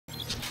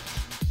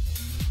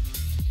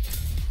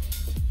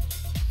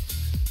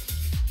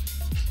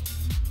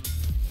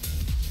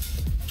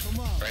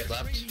right,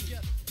 left?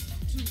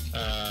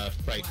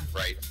 Right.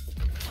 Right.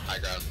 High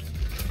ground.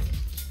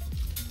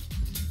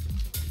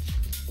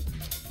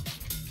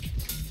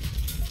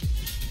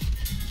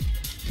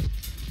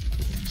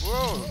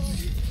 Whoa!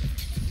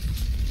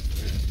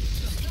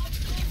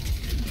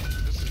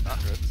 This is not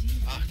good.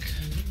 Fuck.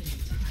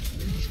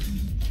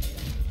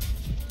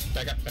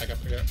 Back up, back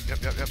up, back up.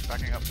 Yep,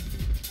 backing up.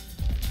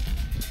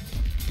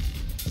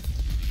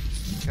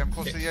 Okay, I'm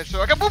close to the edge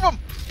so I can boop him!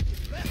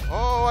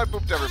 Oh, I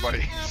booped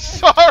everybody.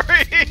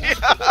 Sorry!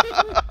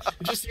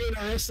 Just you and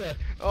Arissa.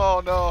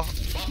 Oh no.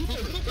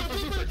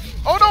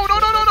 Oh no!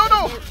 Get out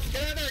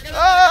there, get out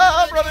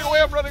Ah, I'm running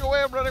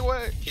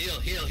away. Heal.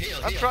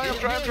 I'm trying.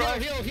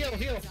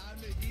 Heal.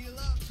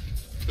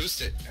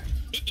 Boost it.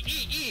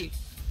 Hit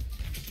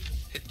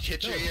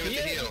your ear with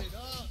the heal.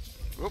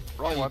 Oop,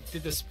 wrong one.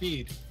 Did the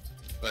speed.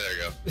 Oh, there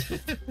you go.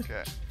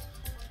 Okay.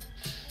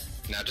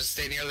 Now just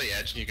stay near the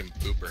edge and you can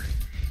boop her.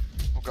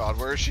 Oh god,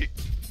 where is she?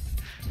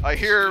 I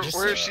hear, Just,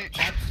 where is she?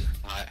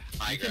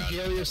 High You can ground.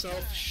 heal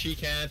yourself, she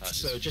can't,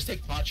 so just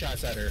take pot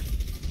shots at her.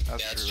 Yeah,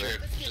 that's true. Right?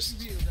 Just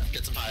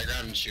get some high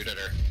ground and shoot at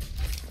her.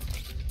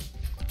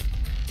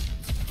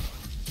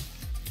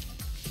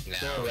 Now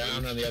Go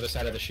around move. on the other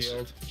side of the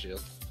shield.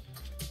 Shield.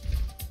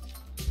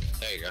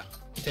 There you go.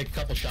 Take a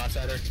couple shots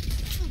at her.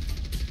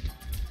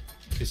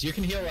 Because you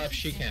can heal up,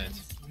 she can't.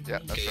 Yeah,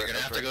 that's Okay, you're right.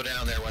 gonna have to go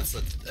down there once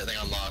the thing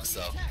unlocks,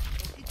 though.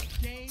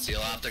 So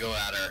you'll have to go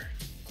at her.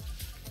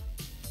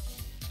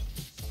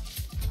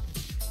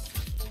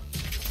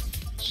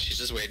 She's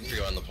just waiting for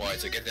you on the point,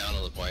 so get down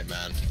on the point,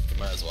 man. You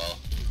might as well.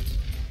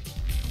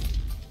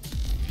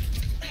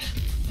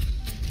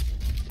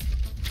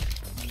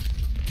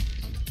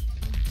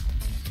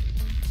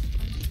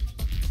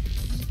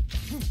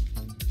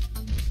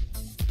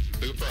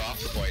 Boop her off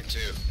the point,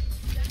 too.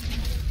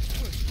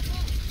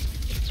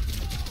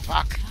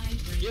 Fuck.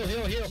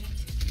 Heal.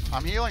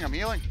 I'm healing.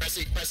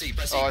 Pressy.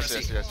 Oh, I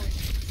see. There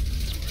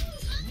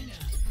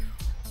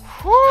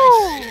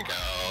Woo! you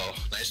go.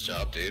 Nice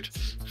job, dude.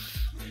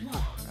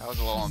 That was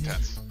a little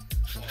intense.